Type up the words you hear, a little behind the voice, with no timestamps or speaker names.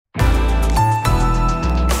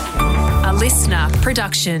listener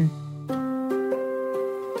production.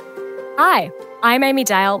 Hi, I'm Amy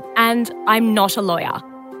Dale and I'm not a lawyer.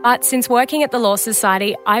 But since working at the Law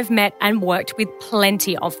Society, I've met and worked with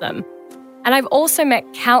plenty of them. And I've also met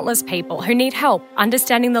countless people who need help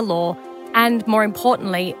understanding the law and, more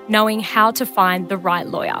importantly, knowing how to find the right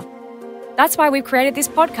lawyer. That's why we've created this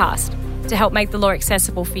podcast, to help make the law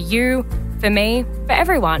accessible for you, for me, for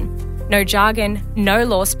everyone. No jargon, no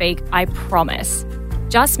law speak, I promise.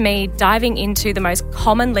 Just me diving into the most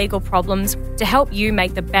common legal problems to help you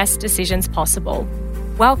make the best decisions possible.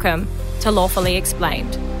 Welcome to Lawfully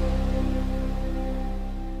Explained.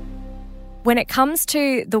 When it comes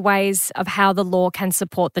to the ways of how the law can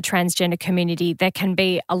support the transgender community, there can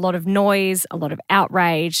be a lot of noise, a lot of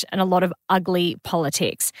outrage, and a lot of ugly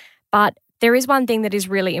politics. But there is one thing that is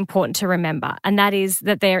really important to remember, and that is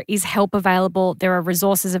that there is help available, there are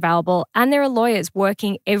resources available, and there are lawyers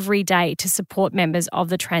working every day to support members of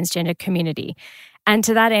the transgender community. And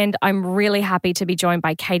to that end, I'm really happy to be joined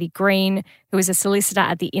by Katie Green, who is a solicitor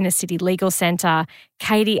at the Inner City Legal Centre.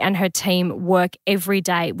 Katie and her team work every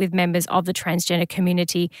day with members of the transgender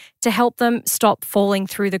community to help them stop falling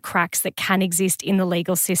through the cracks that can exist in the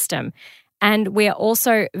legal system. And we are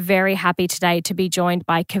also very happy today to be joined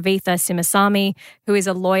by Kavitha Simasamy, who is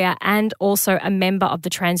a lawyer and also a member of the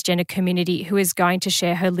transgender community who is going to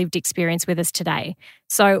share her lived experience with us today.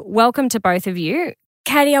 So welcome to both of you.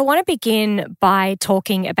 Katie, I want to begin by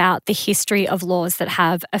talking about the history of laws that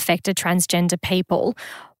have affected transgender people.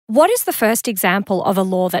 What is the first example of a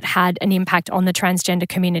law that had an impact on the transgender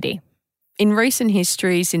community? In recent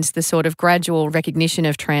history, since the sort of gradual recognition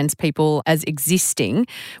of trans people as existing,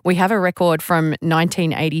 we have a record from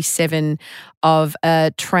 1987 of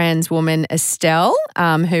a trans woman, Estelle,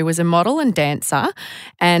 who was a model and dancer.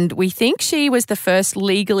 And we think she was the first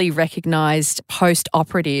legally recognised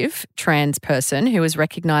post-operative trans person who was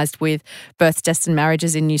recognised with births, deaths and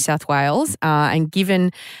marriages in New South Wales and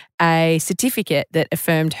given a certificate that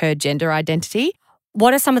affirmed her gender identity.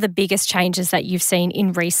 What are some of the biggest changes that you've seen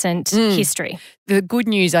in recent history? The good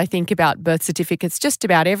news, I think, about birth certificates just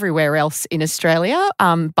about everywhere else in Australia,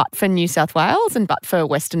 but for New South Wales and but for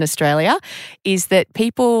Western Australia, is that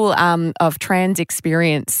people of trans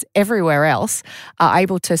experience everywhere else are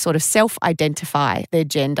able to sort of self-identify their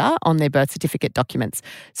gender on their birth certificate documents.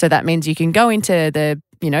 So that means you can go into the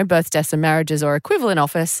births, deaths and marriages or equivalent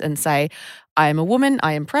office and say, I am a woman,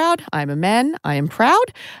 I am proud, I am a man, I am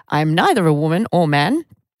proud, I am neither a woman or man.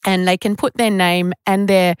 And they can put their name and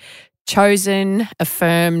their chosen,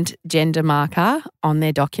 affirmed gender marker on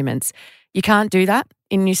their documents. You can't do that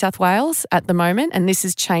in New South Wales at the moment, and this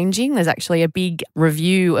is changing. There's actually a big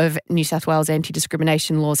review of New South Wales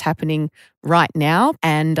anti-discrimination laws happening right now,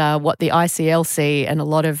 and what the ICLC and a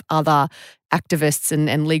lot of other activists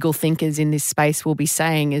and legal thinkers in this space will be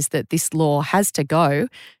saying is that this law has to go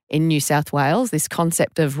in New South Wales, this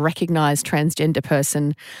concept of recognised transgender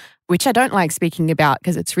person, which I don't like speaking about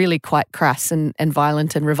because it's really quite crass and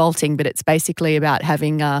violent and revolting, but it's basically about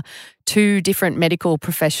having two different medical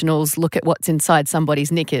professionals look at what's inside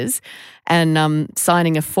somebody's knickers and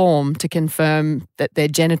signing a form to confirm that their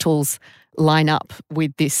genitals line up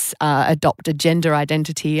with this adopted gender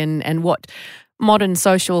identity and what modern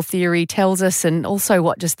social theory tells us, and also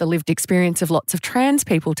what just the lived experience of lots of trans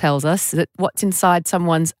people tells us, that what's inside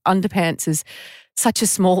someone's underpants is such a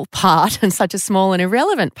small part and such a small and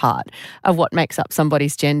irrelevant part of what makes up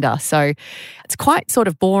somebody's gender. So it's quite sort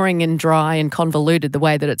of boring and dry and convoluted the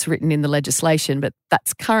way that it's written in the legislation, but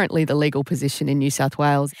that's currently the legal position in New South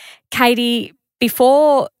Wales. Katie,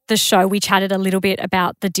 before the show, we chatted a little bit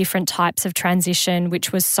about the different types of transition,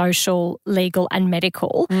 which was social, legal and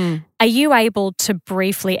medical. Are you able to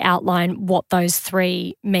briefly outline what those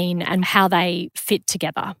three mean and how they fit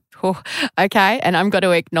together? Oh, okay, and I'm going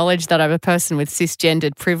to acknowledge that I'm a person with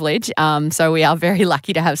cisgendered privilege, so we are very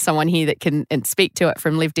lucky to have someone here that can speak to it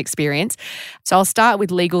from lived experience. So I'll start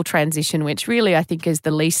with legal transition, which really I think is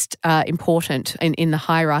the least important in the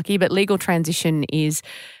hierarchy, but legal transition is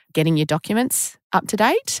getting your documents up to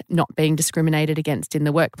date, not being discriminated against in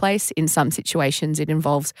the workplace. In some situations, it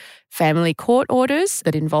involves family court orders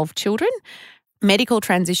that involve children. Medical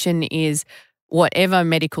transition is whatever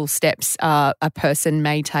medical steps a person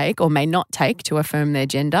may take or may not take to affirm their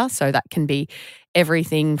gender. So that can be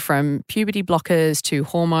everything from puberty blockers to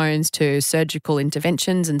hormones to surgical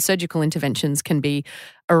interventions, and surgical interventions can be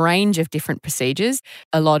a range of different procedures.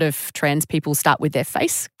 A lot of trans people start with their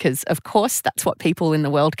face because, of course, that's what people in the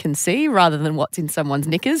world can see rather than what's in someone's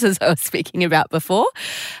knickers, as I was speaking about before.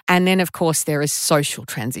 And then, of course, there is social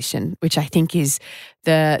transition, which I think is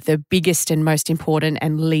the biggest and most important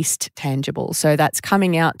and least tangible. So that's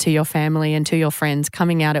coming out to your family and to your friends,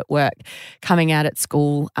 coming out at work, coming out at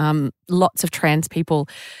school. Lots of trans people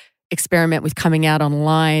experiment with coming out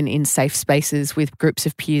online in safe spaces with groups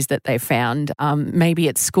of peers that they've found, maybe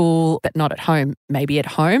at school but not at home, maybe at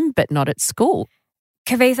home but not at school.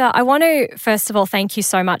 Kavitha, I want to first of all thank you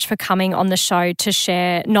so much for coming on the show to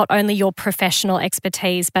share not only your professional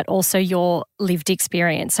expertise but also your lived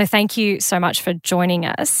experience. So thank you so much for joining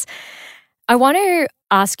us. I want to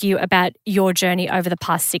ask you about your journey over the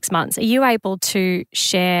past 6 months. Are you able to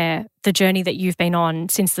share the journey that you've been on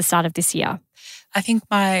since the start of this year? I think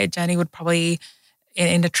my journey would probably,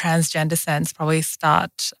 in a transgender sense, probably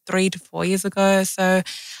start 3 to 4 years ago. So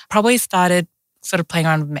probably started sort of playing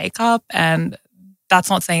around with makeup, and that's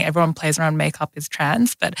not saying everyone plays around makeup is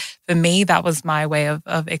trans, but for me, that was my way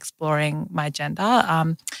of exploring my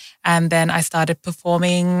gender. And then I started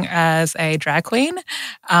performing as a drag queen.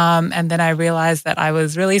 And then I realized that I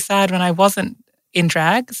was really sad when I wasn't in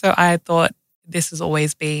drag. So I thought this has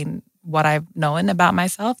always been what I've known about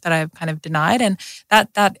myself that I've kind of denied. And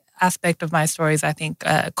that aspect of my story is, I think,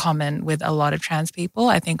 common with a lot of trans people.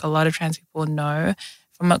 I think a lot of trans people know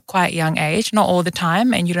from a quite young age, not all the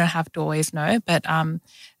time, and you don't have to always know, but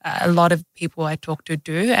a lot of people I talk to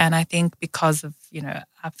do. And I think because of,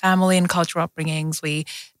 our family and cultural upbringings, we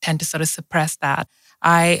tend to sort of suppress that.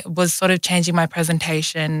 I was sort of changing my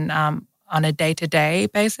presentation on a day-to-day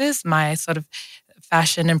basis. My sort of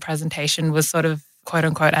fashion and presentation was sort of quote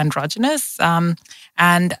unquote androgynous.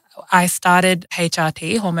 And I started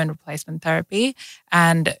HRT, hormone replacement therapy,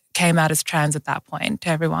 and came out as trans at that point to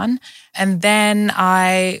everyone. And then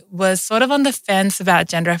I was sort of on the fence about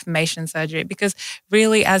gender affirmation surgery because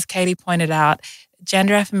really, as Katie pointed out,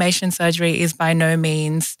 gender affirmation surgery is by no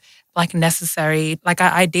means like necessary. Like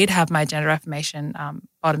I did have my gender affirmation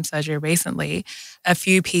bottom surgery recently. A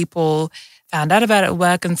few people found out about it at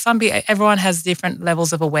work, and everyone has different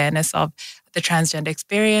levels of awareness of the transgender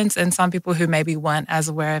experience, and some people who maybe weren't as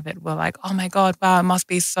aware of it were like, oh my God, wow, it must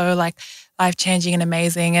be so like life-changing and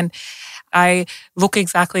amazing. And I look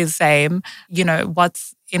exactly the same.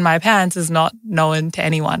 What's in my pants is not known to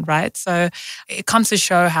anyone, right? So it comes to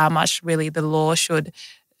show how much really the law should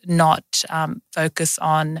not focus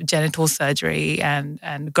on genital surgery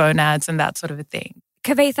and gonads and that sort of a thing.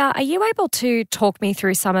 Kavitha, are you able to talk me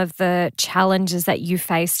through some of the challenges that you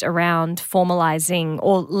faced around formalising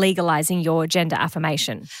or legalising your gender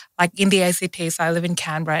affirmation? Like in the ACT, so I live in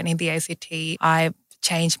Canberra, and in the ACT, I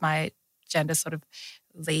changed my gender sort of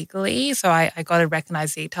legally. So I got a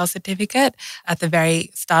recognised detail certificate at the very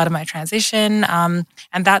start of my transition. And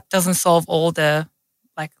that doesn't solve all the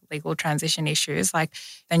like legal transition issues. Like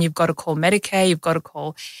then you've got to call Medicare, you've got to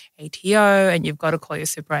call ATO, and you've got to call your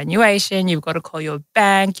superannuation, you've got to call your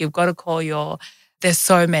bank, you've got to call there's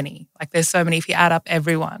so many if you add up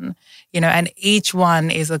everyone, and each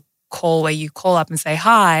one is a call where you call up and say,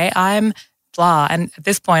 hi, I'm blah. And at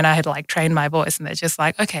this point I had like trained my voice, and they're just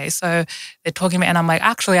like, okay, so they're talking to me, and I'm like,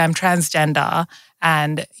 actually I'm transgender.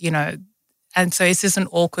 And, and so it's just an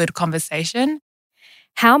awkward conversation.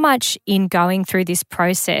 How much in going through this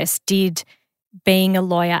process did being a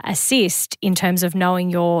lawyer assist in terms of knowing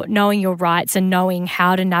your rights and knowing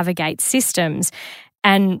how to navigate systems?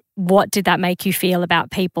 And what did that make you feel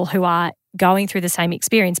about people who are going through the same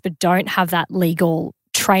experience but don't have that legal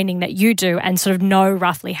training that you do and sort of know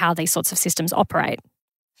roughly how these sorts of systems operate?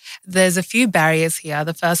 There's a few barriers here.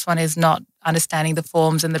 The first one is not understanding the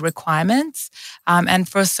forms and the requirements. And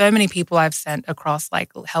for so many people I've sent across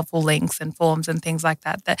like helpful links and forms and things like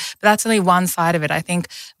that. But that's only one side of it. I think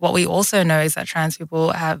what we also know is that trans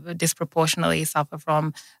people have disproportionately suffer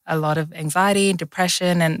from a lot of anxiety,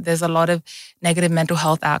 depression, and there's a lot of negative mental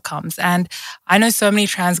health outcomes. And I know so many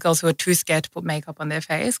trans girls who are too scared to put makeup on their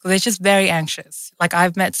face because they're just very anxious. Like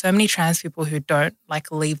I've met so many trans people who don't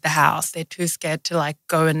like leave the house. They're too scared to like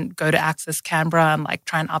go to Access Canberra and like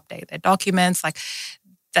try and update their documents. Like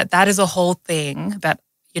that is a whole thing that,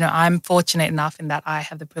 I'm fortunate enough in that I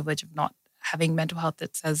have the privilege of not having mental health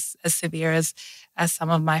that's as severe as some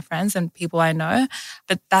of my friends and people I know.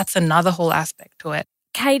 But that's another whole aspect to it.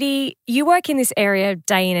 Katie, you work in this area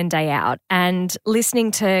day in and day out, and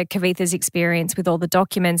listening to Kavitha's experience with all the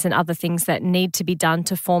documents and other things that need to be done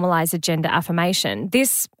to formalise a gender affirmation,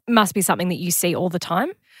 this must be something that you see all the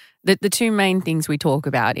time. The two main things we talk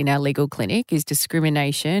about in our legal clinic is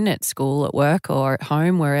discrimination at school, at work or at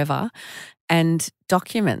home, wherever, and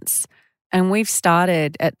documents. And we've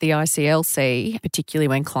started at the ICLC, particularly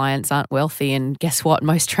when clients aren't wealthy, and guess what?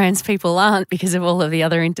 Most trans people aren't because of all of the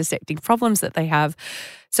other intersecting problems that they have.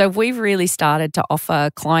 So we've really started to offer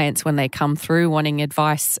clients when they come through wanting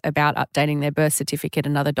advice about updating their birth certificate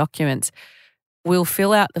and other documents, we'll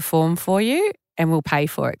fill out the form for you and we'll pay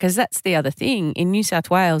for it. Because that's the other thing. In New South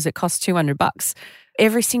Wales, it costs $200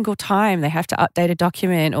 every single time they have to update a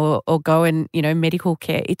document or go and, medical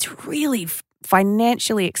care. It's really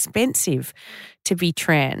financially expensive to be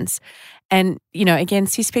trans. And, again,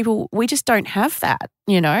 cis people, we just don't have that,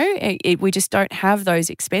 we just don't have those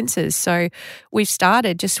expenses. So we've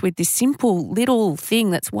started just with this simple little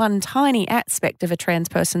thing that's one tiny aspect of a trans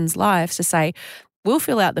person's life to say, we'll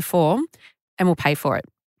fill out the form and we'll pay for it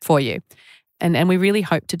for you. And we really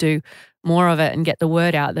hope to do more of it and get the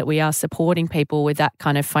word out that we are supporting people with that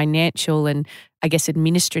kind of financial and, I guess,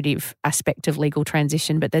 administrative aspect of legal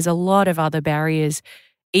transition. But there's a lot of other barriers,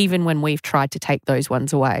 even when we've tried to take those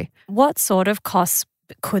ones away. What sort of costs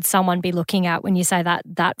could someone be looking at when you say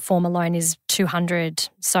that form alone is $200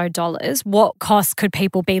 so? What costs could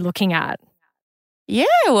people be looking at? Yeah,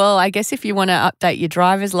 well, I guess if you want to update your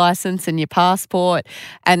driver's license and your passport,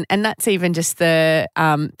 and that's even just the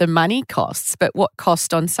money costs, but what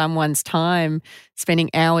cost on someone's time spending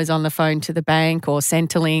hours on the phone to the bank or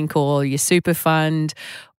Centrelink or your super fund,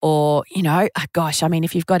 or,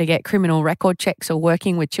 if you've got to get criminal record checks or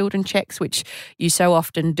working with children checks, which you so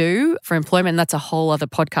often do for employment, that's a whole other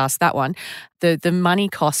podcast, that one. The money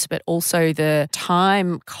costs, but also the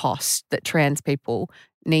time cost that trans people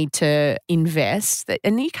need to invest,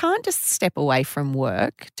 and you can't just step away from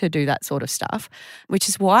work to do that sort of stuff, which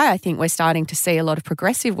is why I think we're starting to see a lot of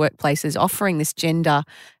progressive workplaces offering this gender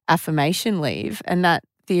affirmation leave, and that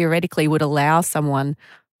theoretically would allow someone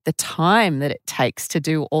the time that it takes to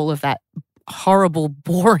do all of that horrible,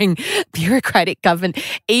 boring, bureaucratic government,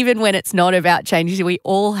 even when it's not about changes. We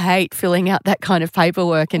all hate filling out that kind of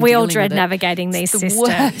paperwork. And we all dread navigating these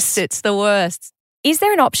systems. It's the worst. Is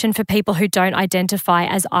there an option for people who don't identify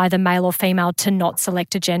as either male or female to not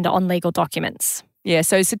select a gender on legal documents? Yeah,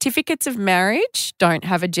 so certificates of marriage don't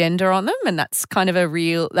have a gender on them, and that's kind of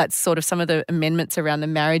that's sort of some of the amendments around the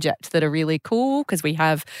Marriage Act that are really cool, because we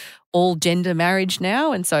have all gender marriage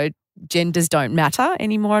now, and so genders don't matter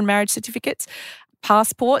anymore on marriage certificates.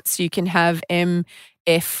 Passports, you can have M,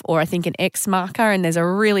 F, or I think an X marker, and there's a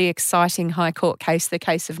really exciting High Court case, the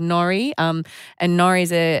case of Norrie. And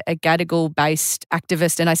Norrie's a Gadigal-based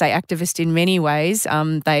activist, and I say activist in many ways.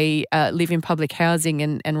 They live in public housing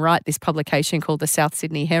and write this publication called the South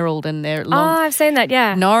Sydney Herald, and they're I've seen that,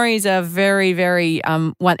 yeah. Norrie's a very, very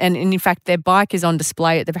one, and in fact their bike is on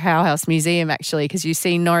display at the Powerhouse Museum actually, because you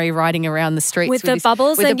see Norrie riding around the streets with the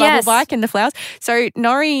bubbles with and the bubble yes. bike and the flowers. So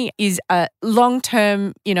Norrie is a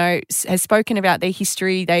long-term, has spoken about their history.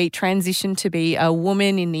 They transitioned to be a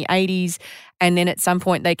woman in the 80s, and then at some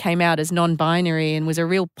point they came out as non-binary and was a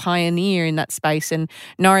real pioneer in that space. And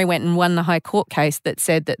Norrie went and won the High Court case that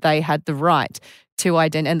said that they had the right to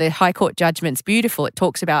identify. And the High Court judgment's beautiful. It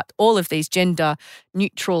talks about all of these gender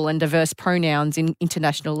neutral and diverse pronouns in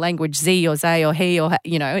international language, ze or they or he, or,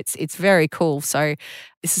 it's very cool. So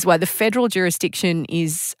this is why the federal jurisdiction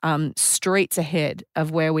is streets ahead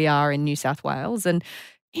of where we are in New South Wales. And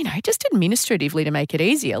just administratively to make it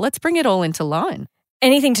easier, let's bring it all into line.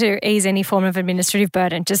 Anything to ease any form of administrative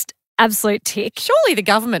burden, just absolute tick. Surely the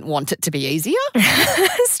government want it to be easier.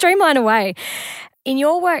 Streamline away. In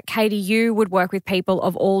your work, Katie, you would work with people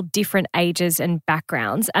of all different ages and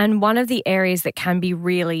backgrounds. And one of the areas that can be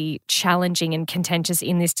really challenging and contentious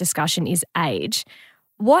in this discussion is age.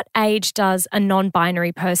 What age does a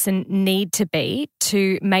non-binary person need to be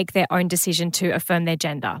to make their own decision to affirm their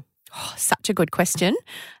gender? Oh, such a good question.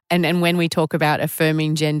 And when we talk about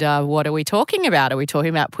affirming gender, what are we talking about? Are we talking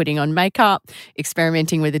about putting on makeup,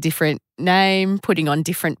 experimenting with a different name, putting on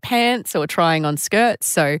different pants, or trying on skirts?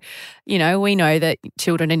 So, we know that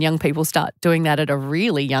children and young people start doing that at a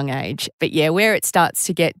really young age. But yeah, where it starts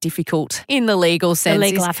to get difficult in the legal sense, the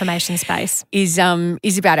legal affirmation space, is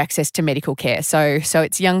about access to medical care. So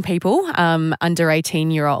it's young people under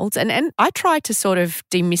 18-year-olds, and I try to sort of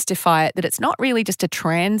demystify it that it's not really just a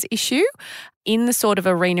trans issue. In the sort of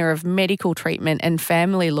arena of medical treatment and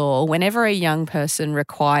family law, whenever a young person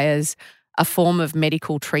requires a form of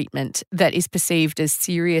medical treatment that is perceived as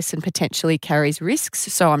serious and potentially carries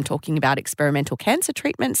risks, so I'm talking about experimental cancer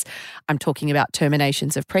treatments, I'm talking about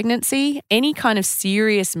terminations of pregnancy, any kind of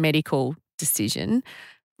serious medical decision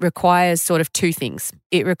requires sort of two things.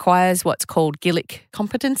 It requires what's called Gillick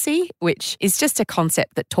competency, which is just a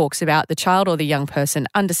concept that talks about the child or the young person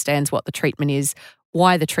understands what the treatment is,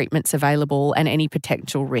 why the treatment's available, and any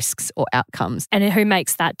potential risks or outcomes. And who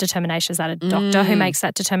makes that determination? Is that a doctor who makes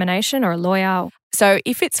that determination, or a lawyer? So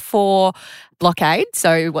if it's for blockade,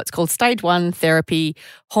 so what's called stage 1 therapy,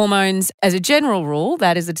 hormones, as a general rule,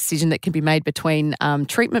 that is a decision that can be made between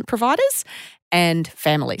treatment providers and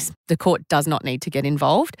families. The court does not need to get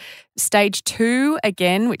involved. Stage 2,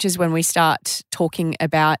 again, which is when we start talking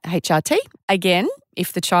about HRT, again,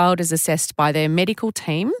 if the child is assessed by their medical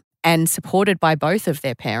team and supported by both of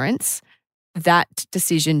their parents, that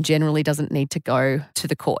decision generally doesn't need to go to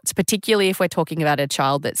the courts, particularly if we're talking about a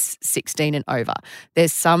child that's 16 and over.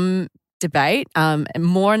 There's some debate,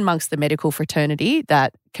 more amongst the medical fraternity,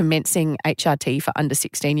 that commencing HRT for under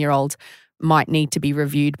 16-year-olds might need to be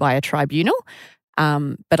reviewed by a tribunal.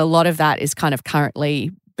 But a lot of that is kind of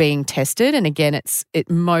currently being tested. And again, it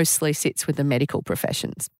mostly sits with the medical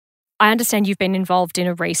professions. I understand you've been involved in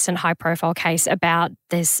a recent high-profile case about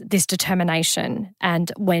this determination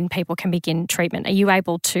and when people can begin treatment. Are you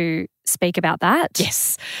able to speak about that?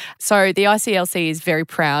 Yes. So the ICLC is very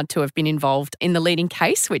proud to have been involved in the leading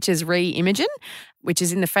case, which is Imogen, which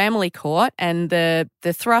is in the family court. And the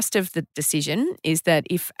thrust of the decision is that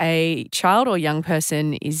if a child or young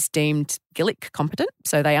person is deemed GILIC competent,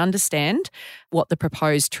 so they understand what the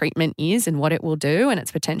proposed treatment is and what it will do and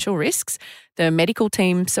its potential risks, the medical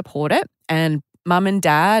team support it, and mum and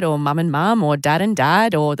dad, or mum and mum, or dad and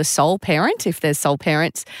dad, or the sole parent, if there's sole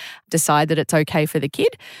parents, decide that it's okay for the kid,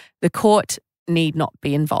 the court need not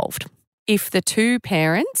be involved. If the two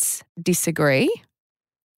parents disagree,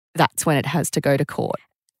 that's when it has to go to court.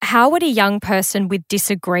 How would a young person with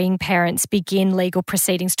disagreeing parents begin legal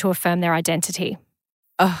proceedings to affirm their identity?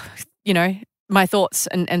 My thoughts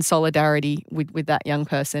and solidarity with that young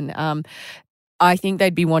person. I think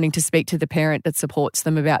they'd be wanting to speak to the parent that supports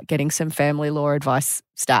them about getting some family law advice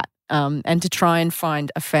stat, and to try and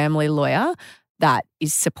find a family lawyer that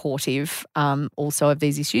is supportive also of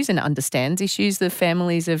these issues and understands issues the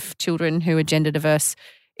families of children who are gender diverse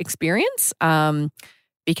experience.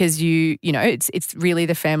 Because it's really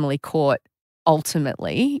the family court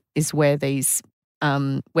ultimately is where these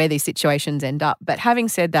situations end up. But having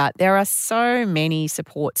said that, there are so many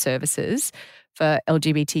support services for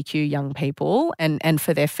LGBTQ young people and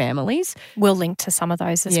for their families. We'll link to some of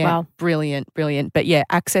those as well. Brilliant. But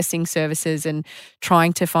accessing services and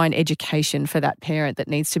trying to find education for that parent that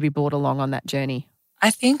needs to be brought along on that journey.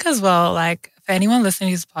 I think as well, for anyone listening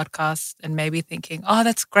to this podcast and maybe thinking, oh,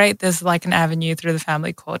 that's great, there's an avenue through the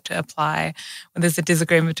family court to apply when there's a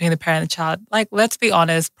disagreement between the parent and the child. Let's be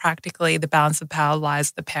honest, practically the balance of power lies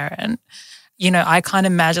with the parent. I can't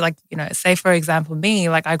imagine, say for example, me,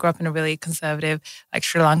 I grew up in a really conservative,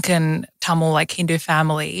 Sri Lankan, Tamil, Hindu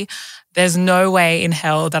family. There's no way in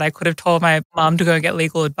hell that I could have told my mum to go and get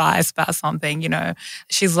legal advice about something,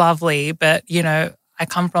 She's lovely, but, I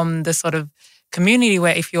come from this sort of community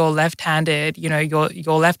where if you're left-handed,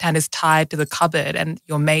 your left hand is tied to the cupboard and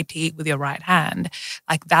you're made to eat with your right hand.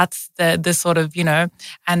 That's the sort of,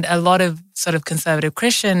 and a lot of sort of conservative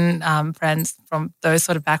Christian friends from those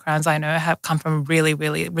sort of backgrounds I know have come from really,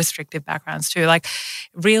 really restrictive backgrounds too.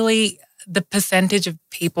 Really the percentage of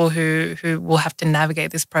people who will have to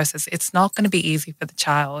navigate this process, it's not going to be easy for the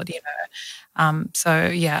child, So,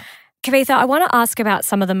 yeah. Kavitha, I want to ask about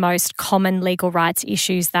some of the most common legal rights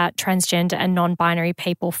issues that transgender and non-binary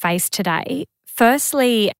people face today.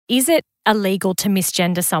 Firstly, is it illegal to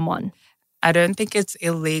misgender someone? I don't think it's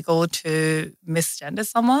illegal to misgender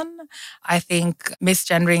someone. I think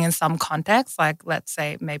misgendering in some contexts, let's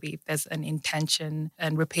say maybe if there's an intention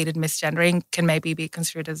and repeated misgendering, can maybe be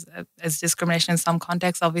construed as discrimination in some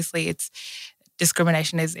contexts. Obviously, it's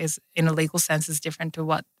discrimination is in a legal sense is different to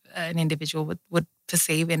what an individual would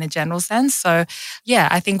perceive in a general sense. So,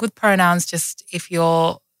 I think with pronouns,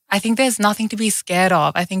 I think there's nothing to be scared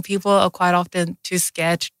of. I think people are quite often too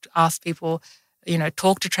scared to ask people,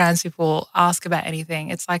 talk to trans people, ask about anything.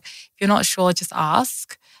 It's if you're not sure, just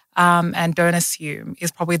ask and don't assume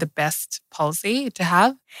is probably the best policy to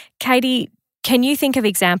have. Katie, can you think of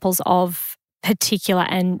examples of particular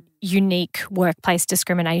and unique workplace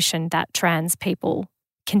discrimination that trans people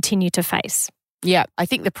continue to face? Yeah, I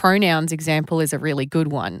think the pronouns example is a really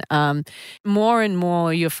good one. More and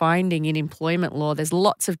more you're finding in employment law, there's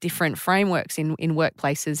lots of different frameworks in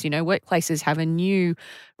workplaces. Workplaces have a new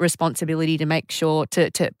responsibility to make sure to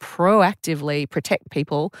proactively protect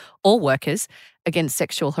people, all workers, against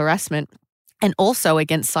sexual harassment and also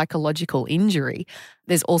against psychological injury.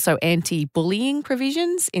 There's also anti-bullying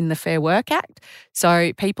provisions in the Fair Work Act.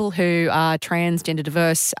 So people who are trans, gender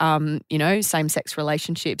diverse, same-sex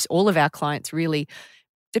relationships, all of our clients really,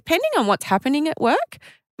 depending on what's happening at work,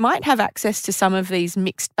 might have access to some of these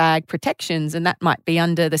mixed bag protections, and that might be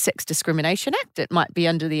under the Sex Discrimination Act. It might be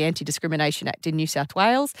under the Anti-Discrimination Act in New South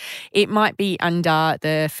Wales. It might be under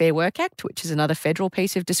the Fair Work Act, which is another federal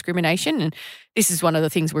piece of discrimination. And this is one of the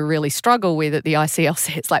things we really struggle with at the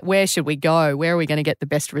ICLC. It's like, where should we go? Where are we going to get the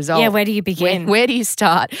best result? Yeah, where do you begin? Where do you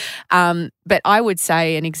start? But I would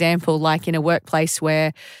say an example like in a workplace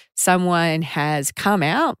where someone has come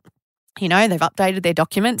out, they've updated their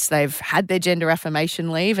documents, they've had their gender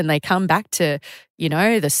affirmation leave, and they come back to,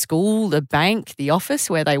 the school, the bank, the office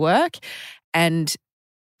where they work, and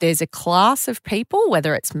there's a class of people,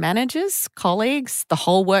 whether it's managers, colleagues, the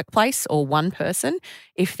whole workplace, or one person,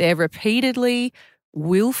 if they're repeatedly,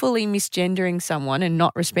 willfully misgendering someone and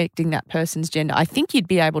not respecting that person's gender, I think you'd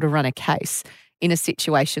be able to run a case in a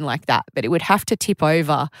situation like that. But it would have to tip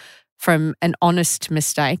over from an honest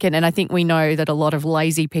mistake. And I think we know that a lot of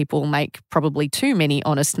lazy people make probably too many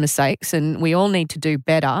honest mistakes, and we all need to do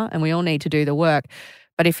better and we all need to do the work.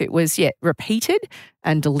 But if it was, repeated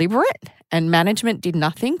and deliberate and management did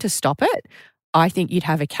nothing to stop it, I think you'd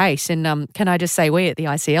have a case. And can I just say, we at the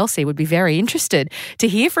ICLC would be very interested to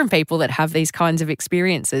hear from people that have these kinds of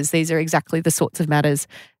experiences. These are exactly the sorts of matters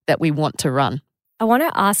that we want to run. I want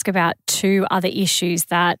to ask about two other issues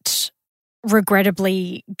that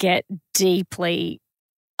regrettably get deeply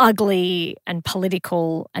ugly and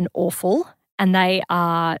political and awful, and they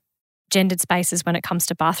are gendered spaces when it comes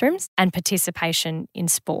to bathrooms and participation in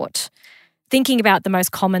sport. Thinking about the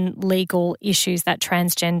most common legal issues that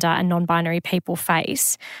transgender and non-binary people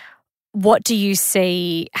face, what do you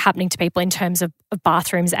see happening to people in terms of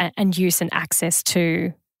bathrooms and use and access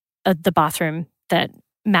to the bathroom that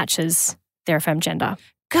matches their affirmed gender?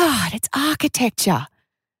 God, it's architecture.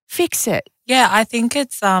 Fix it. Yeah, I think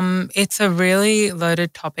it's a really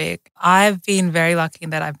loaded topic. I've been very lucky in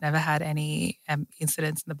that I've never had any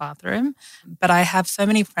incidents in the bathroom, but I have so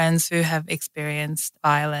many friends who have experienced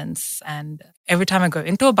violence, and every time I go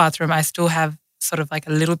into a bathroom, I still have sort of like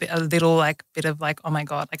a little bit of like, oh my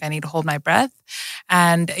God, like I need to hold my breath.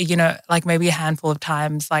 And, like maybe a handful of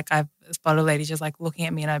times, like I've spotted a lady just like looking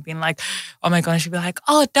at me and I've been like, oh my God, and she'd be like,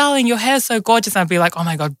 oh darling, your hair's so gorgeous. And I'd be like, oh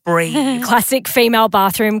my God, breathe. Classic female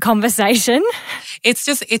bathroom conversation.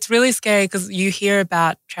 It's really scary because you hear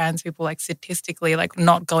about trans people like statistically like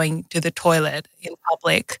not going to the toilet in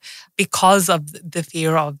public because of the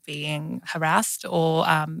fear of being harassed or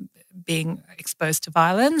being exposed to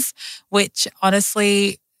violence, which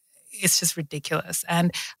honestly, it's just ridiculous.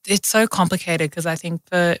 And it's so complicated because I think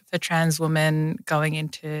for trans women going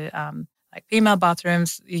into like female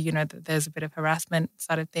bathrooms, there's a bit of harassment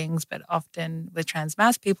side of things, but often with trans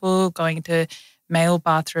mass people going into male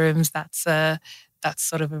bathrooms, that's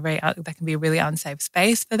sort of that can be a really unsafe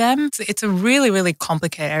space for them. It's a really, really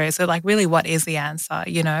complicated area. So like really what is the answer,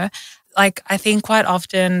 Like I think quite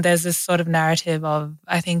often there's this sort of narrative of,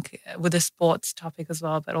 I think with the sports topic as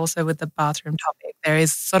well, but also with the bathroom topic, there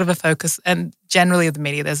is sort of a focus, and generally the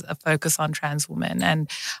media, there's a focus on trans women. And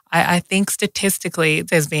I think statistically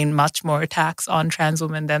there's been much more attacks on trans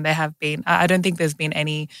women than there have been. I don't think there's been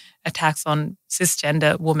any attacks on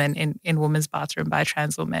cisgender women in women's bathroom by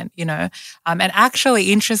trans women, And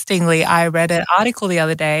actually, interestingly, I read an article the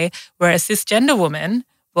other day where a cisgender woman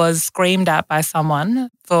was screamed at by someone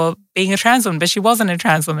for being a trans woman, but she wasn't a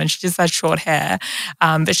trans woman. She just had short hair,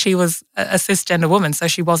 but she was a cisgender woman, so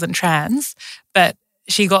she wasn't trans. But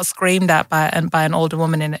she got screamed at by an older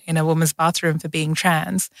woman in a woman's bathroom for being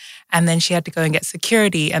trans, and then she had to go and get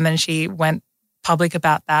security, and then she went public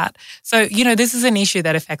about that. So, this is an issue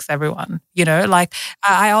that affects everyone, like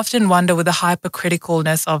I often wonder with the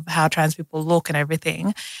hypercriticalness of how trans people look and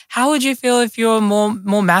everything, how would you feel if you're a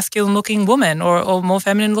more masculine looking woman or more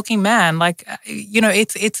feminine looking man? Like,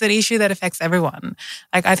 it's an issue that affects everyone.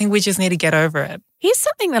 Like, I think we just need to get over it. Here's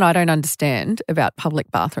something that I don't understand about public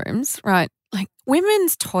bathrooms, right? Like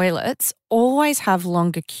women's toilets always have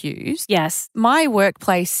longer queues. Yes. My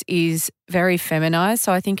workplace is very feminized.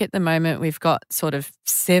 So I think at the moment we've got sort of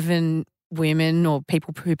 7 women or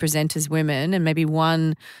people who present as women and maybe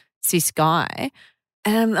 1 cis guy.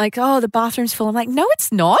 And I'm like, oh, the bathroom's full. I'm like, no,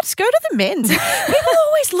 it's not. Go to the men's. People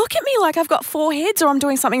always look at me like I've got 4 heads or I'm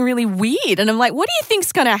doing something really weird. And I'm like, what do you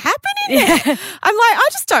think's going to happen in there? I'm like, I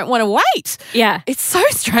just don't want to wait. Yeah. It's so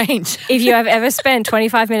strange. If you have ever spent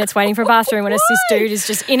 25 minutes waiting for a bathroom when a cis dude is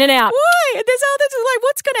just in and out. Why? And there's others who are like,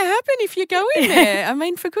 what's going to happen if you go in there? I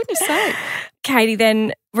mean, for goodness sake. Katie,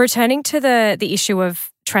 then returning to the issue of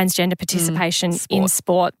transgender participation in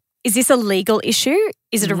sport. Is this a legal issue?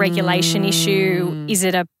 Is it a regulation issue? Is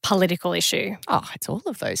it a political issue? Oh, it's all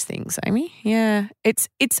of those things, Amy. Yeah.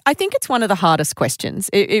 I think it's one of the hardest questions.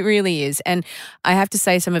 It really is. And I have to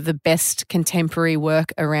say some of the best contemporary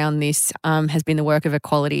work around this has been the work of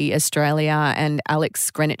Equality Australia and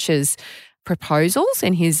Alex Greenwich's proposals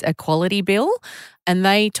in his equality bill. And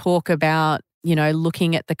they talk about,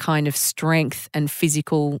 looking at the kind of strength and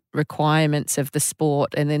physical requirements of the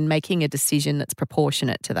sport and then making a decision that's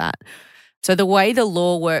proportionate to that. So the way the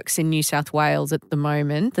law works in New South Wales at the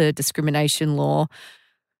moment, the discrimination law,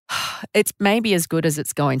 it's maybe as good as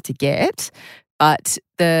it's going to get, but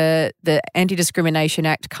the Anti-Discrimination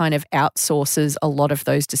Act kind of outsources a lot of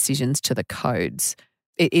those decisions to the codes.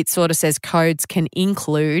 It sort of says codes can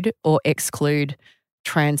include or exclude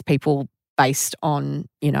trans people based on,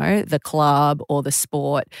 the club or the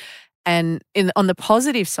sport. And on the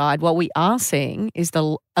positive side, what we are seeing is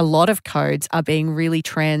a lot of codes are being really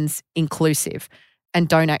trans inclusive and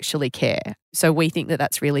don't actually care. So we think that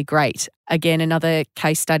that's really great. Again, another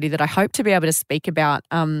case study that I hope to be able to speak about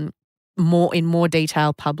in more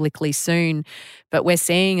detail publicly soon, but we're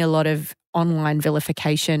seeing a lot of online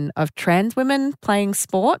vilification of trans women playing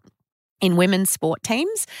sport in women's sport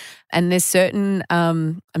teams. And there's certain,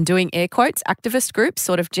 I'm doing air quotes, activist groups,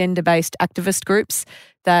 sort of gender-based activist groups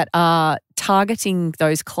that are targeting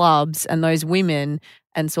those clubs and those women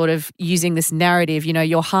and sort of using this narrative,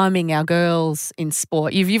 you're harming our girls in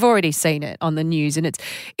sport. You've already seen it on the news, and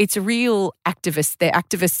it's real activists. They're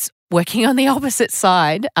activists working on the opposite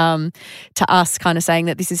side to us, kind of saying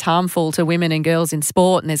that this is harmful to women and girls in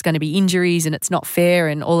sport and there's going to be injuries and it's not fair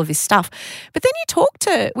and all of this stuff. But then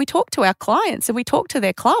we talk to our clients and we talk to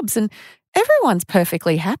their clubs and everyone's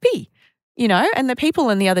perfectly happy, and the people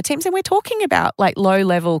in the other teams. And we're talking about like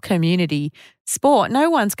low-level community sport. No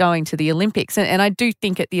one's going to the Olympics. And I do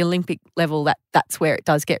think at the Olympic level that's where it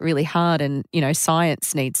does get really hard and,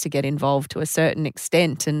 science needs to get involved to a certain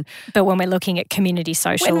extent. But when we're looking at community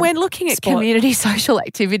social When we're looking at sport. community social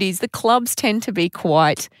activities, the clubs tend to be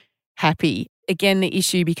quite happy. Again, the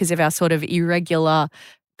issue because of our sort of irregular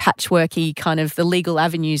patchworky kind of the legal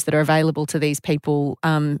avenues that are available to these people.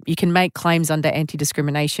 You can make claims under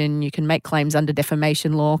anti-discrimination. You can make claims under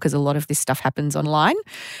defamation law because a lot of this stuff happens online.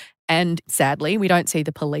 And sadly, we don't see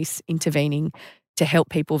the police intervening to help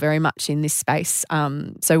people very much in this space.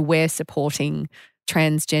 So we're supporting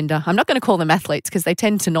transgender. I'm not going to call them athletes because they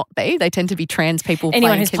tend to not be. They tend to be trans people.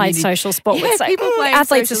 Anyone who's played social sport would say, people playing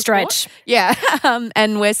athletes a social stretch. Sport. Yeah.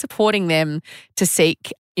 And we're supporting them to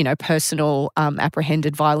seek personal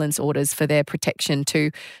apprehended violence orders for their protection to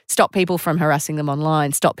stop people from harassing them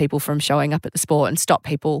online, stop people from showing up at the sport and stop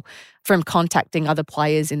people from contacting other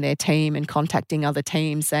players in their team and contacting other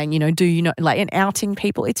teams saying, do you know, like, and outing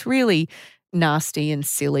people. It's really nasty and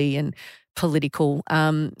silly and political.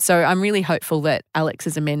 So I'm really hopeful that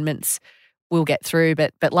Alex's amendments will get through.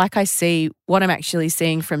 But like I see, what I'm actually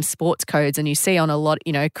seeing from sports codes, and you see on a lot,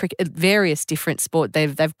 cricket, various different sport,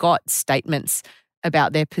 they've got statements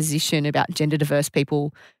about their position about gender diverse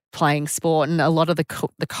people playing sport. And a lot of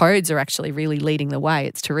the codes are actually really leading the way.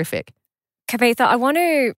 It's terrific. Kavitha, I want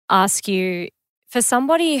to ask you, for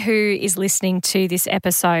somebody who is listening to this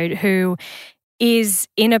episode who is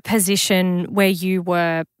in a position where you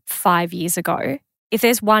were 5 years ago, if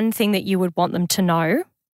there's one thing that you would want them to know,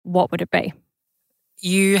 what would it be?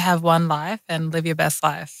 You have one life and live your best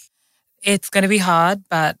life. It's going to be hard,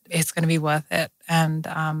 but it's going to be worth it. And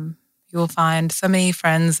you will find so many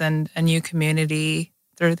friends and a new community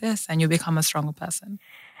through this, and you'll become a stronger person.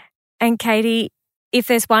 And Katie, if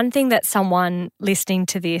there's one thing that someone listening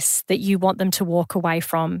to this that you want them to walk away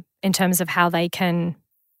from in terms of how they can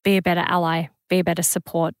be a better ally, be a better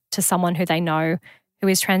support to someone who they know who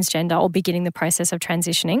is transgender or beginning the process of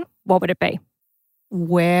transitioning, what would it be?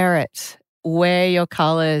 Wear it. Wear your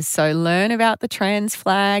colours. So learn about the trans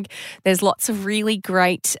flag. There's lots of really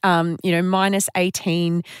great,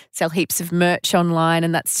 -18, sell heaps of merch online,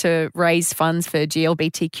 and that's to raise funds for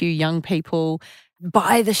GLBTQ young people.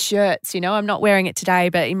 Buy the shirts. I'm not wearing it today,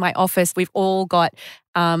 but in my office, we've all got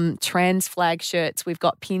trans flag shirts. We've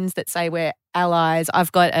got pins that say we're allies.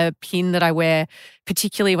 I've got a pin that I wear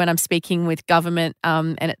particularly when I'm speaking with government,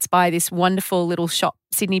 and it's by this wonderful little shop,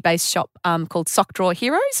 Sydney-based shop called Sock Drawer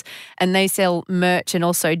Heroes, and they sell merch and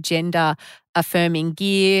also gender-affirming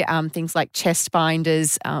gear, things like chest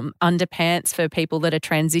binders, underpants for people that are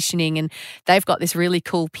transitioning, and they've got this really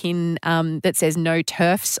cool pin that says "No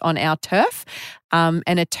TERFs on our turf." And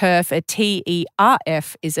a TERF, a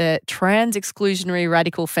TERF, is a trans exclusionary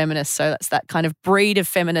radical feminist. So that's that kind of breed of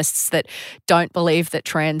feminists that don't believe that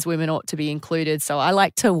trans women ought to be included. So I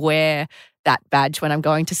like to wear that badge when I'm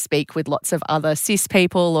going to speak with lots of other cis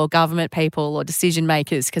people or government people or decision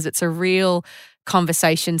makers, because it's a real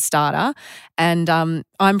conversation starter. And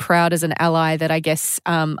I'm proud as an ally that I guess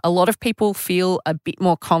a lot of people feel a bit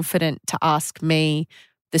more confident to ask me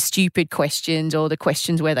the stupid questions or the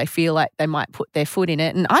questions where they feel like they might put their foot in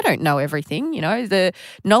it. And I don't know everything, the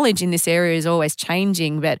knowledge in this area is always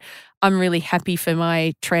changing, but I'm really happy for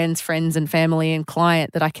my trans friends and family and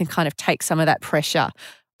client that I can kind of take some of that pressure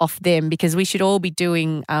off them, because we should all be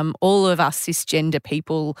doing, all of us cisgender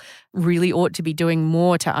people really ought to be doing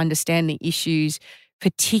more to understand the issues,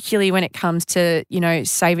 particularly when it comes to,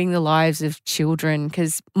 saving the lives of children,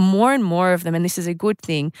 because more and more of them, and this is a good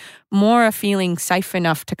thing, more are feeling safe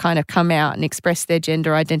enough to kind of come out and express their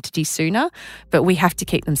gender identity sooner, but we have to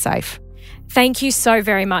keep them safe. Thank you so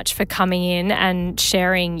very much for coming in and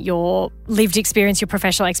sharing your lived experience, your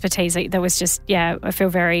professional expertise. That was just, I feel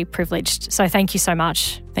very privileged. So thank you so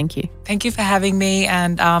much. Thank you. Thank you for having me.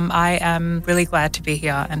 And I am really glad to be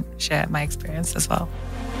here and share my experience as well.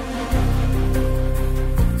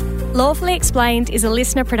 Lawfully Explained is a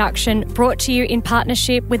listener production brought to you in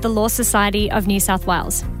partnership with the Law Society of New South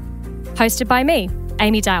Wales. Hosted by me,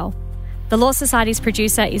 Amy Dale. The Law Society's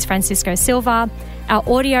producer is Francisco Silva. Our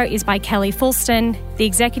audio is by Kelly Fulston. The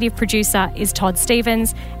executive producer is Todd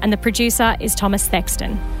Stevens. And the producer is Thomas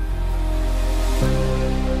Thexton.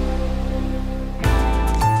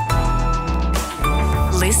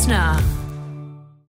 Listener.